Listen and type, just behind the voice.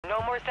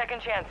No more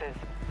second chances.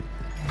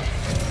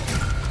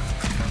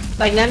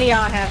 Like none of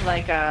y'all have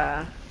like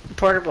a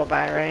portable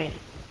buy, right?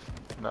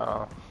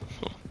 No.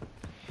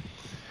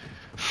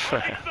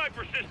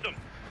 Sniper system.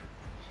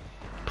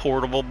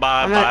 Portable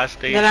buy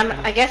station. Then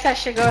I guess I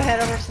should go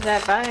head over to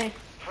that buy.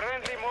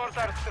 Friendly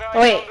mortar strike. Oh,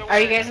 wait, are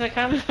you guys gonna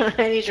come?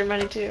 I need your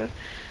money too.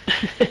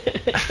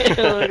 I'm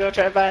gonna go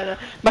try to buy the.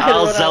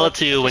 I'll sell it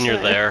to you when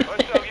you're there.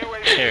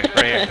 Here,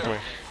 right here. Come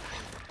here.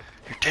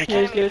 Take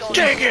it.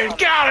 Take it.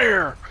 Get out of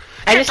here.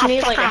 I just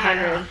need like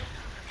 100.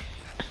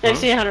 I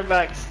just need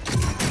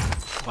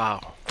 $100.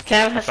 Wow.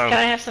 Can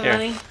I have some here.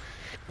 money?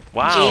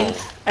 Wow. Jeans.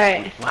 All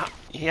right. Wow.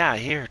 Yeah,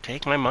 here,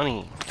 take my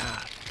money.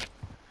 God.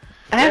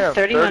 I have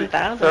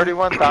 31,000.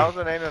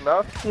 31,000 ain't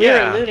enough? We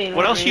Yeah. were looting.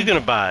 What else weren't you we?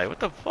 gonna buy? What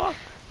the fuck?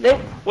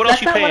 What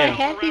else you That's not what I paying?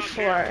 had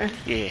before.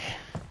 Yeah.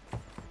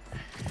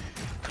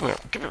 Come here,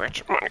 give me back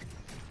your money.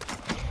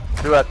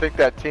 Dude, I think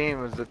that team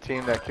was the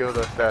team that killed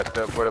us at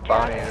where the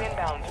bounty is.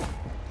 Inbound.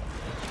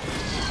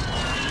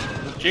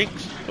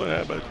 Jinx, what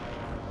happened?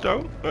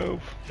 Don't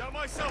move. Got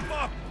myself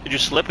up. Did you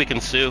slip? We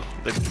can sue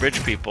the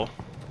bridge people.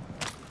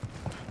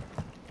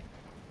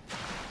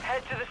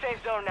 Head to the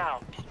safe zone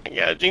now.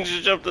 Yeah, Jinx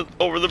just jumped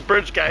over the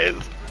bridge, guys.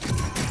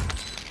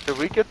 Did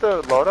we get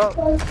the loadout?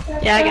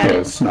 Yeah, I got Yeah, it.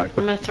 it's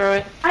sniper. I'm gonna throw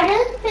it. I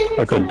didn't finish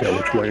I couldn't tell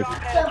which way. the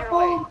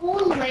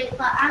whole way,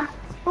 but I'm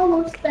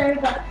almost there.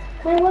 But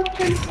my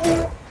weapon is.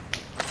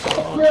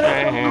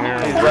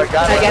 I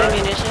got I it. got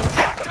munitions.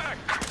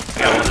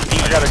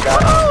 I got a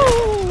guy.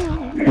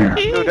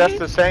 Dude, that's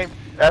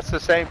the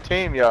same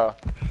team, y'all.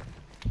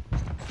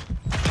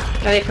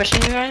 Are they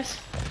pushing you guys?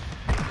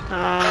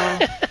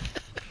 Hostile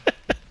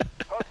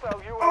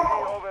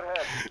UAV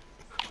overhead.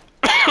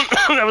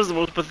 That was the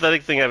most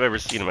pathetic thing I've ever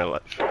seen in my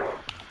life.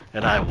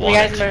 And I won You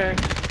guys it. better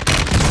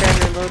grab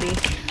your loadie.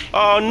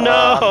 Oh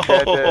no!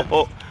 I'm dead.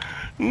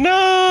 No!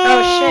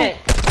 Oh shit.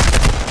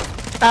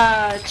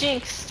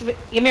 Jinx,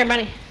 give me your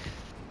money.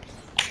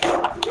 I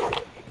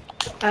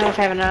don't know if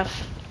I have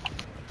enough.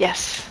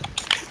 Yes.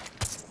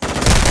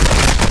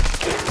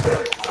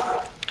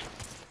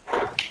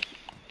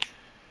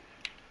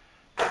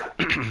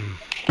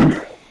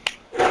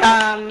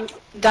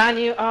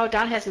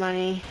 Don has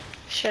money.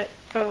 Shit.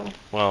 Oh.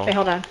 Well, Wait,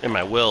 hold on. in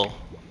my will.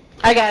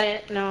 I got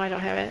it. No, I don't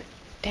have it.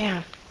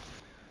 Damn.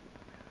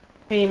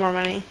 We need more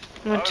money.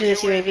 I'm going to do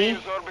this UAV. is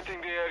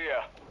orbiting the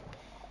area.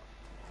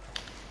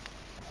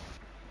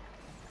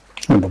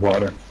 In the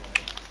water.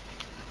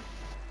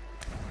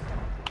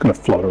 Gonna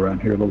float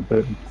around here a little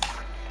bit.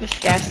 This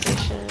gas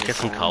station. Get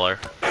some color.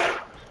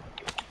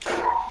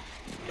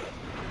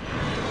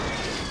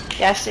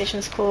 Gas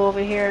station's cool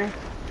over here.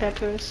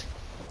 Papoose.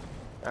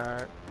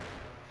 Alright.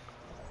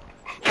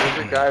 There's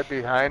a guy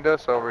behind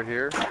us over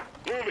here.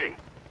 Moving.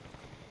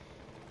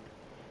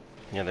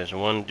 Yeah, there's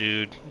one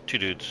dude, two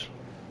dudes.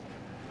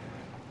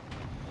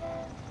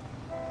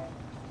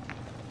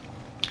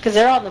 Because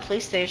they're all in the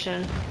police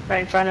station right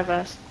in front of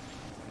us.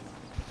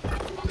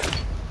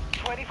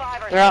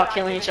 25 They're all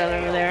killing each other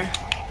over there.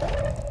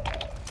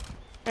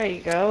 There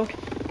you go.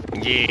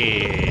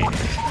 Yeah.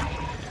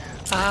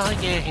 Oh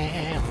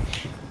yeah.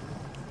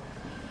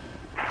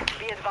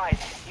 Be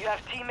advised, you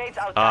have teammates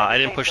outside. I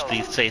the didn't push safe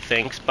the zone. say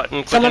thanks button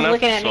quick Someone's enough,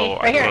 looking at so me.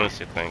 Right I here. want to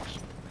say thanks.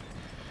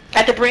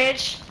 At the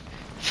bridge.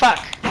 Fuck.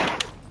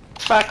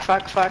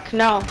 Fuck.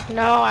 No,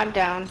 I'm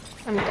down.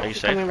 I'm you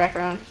safe? coming back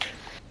around.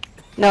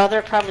 No,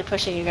 they're probably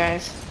pushing you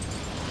guys.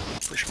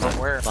 Push my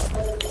Where?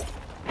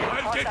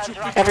 I'll get you.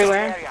 Hostiles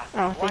Everywhere? area.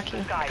 Oh, Watch thank the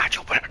you. skies. Got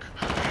your back.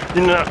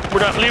 We're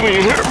not leaving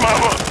you here,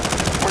 mama.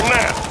 We're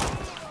not.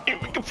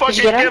 We can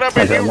fucking get him? get up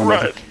and I got you one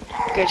run.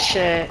 Good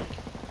shit.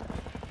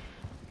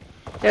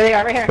 There they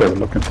are, right here. They're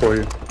looking for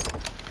you.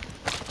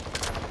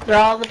 They're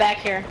all in the back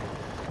here.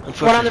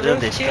 One on the roof,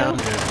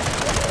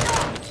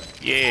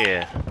 too?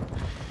 Yeah.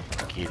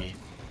 Get it.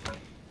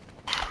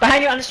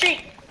 Behind you on the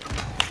street.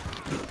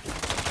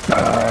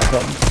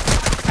 Help me.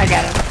 I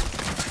got him.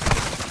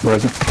 Where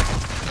is it?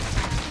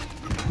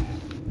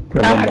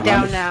 Got Oh, one I'm behind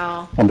down us.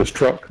 now. On this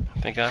truck.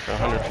 Thank God for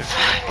 150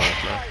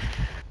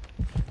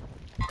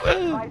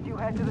 Advise you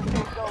head to the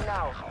safe zone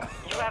now.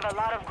 You have a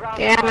lot of ground.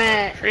 Damn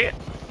it. Shit.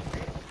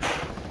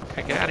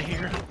 Can I get out of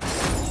here?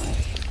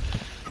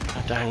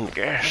 I'm dying in the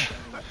gas.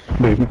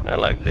 Leave me. I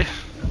like this.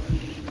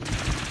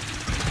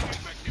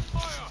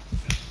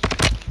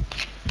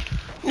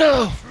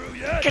 No!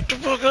 Get the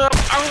fuck up!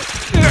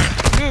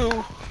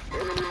 You!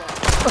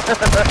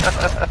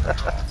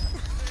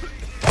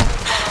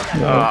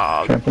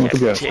 Oh, Camping with the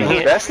gas dang man.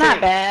 it. That's It's not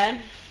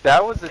bad.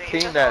 That was the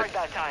team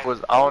that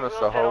was on us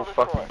the whole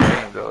fucking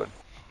game, dude.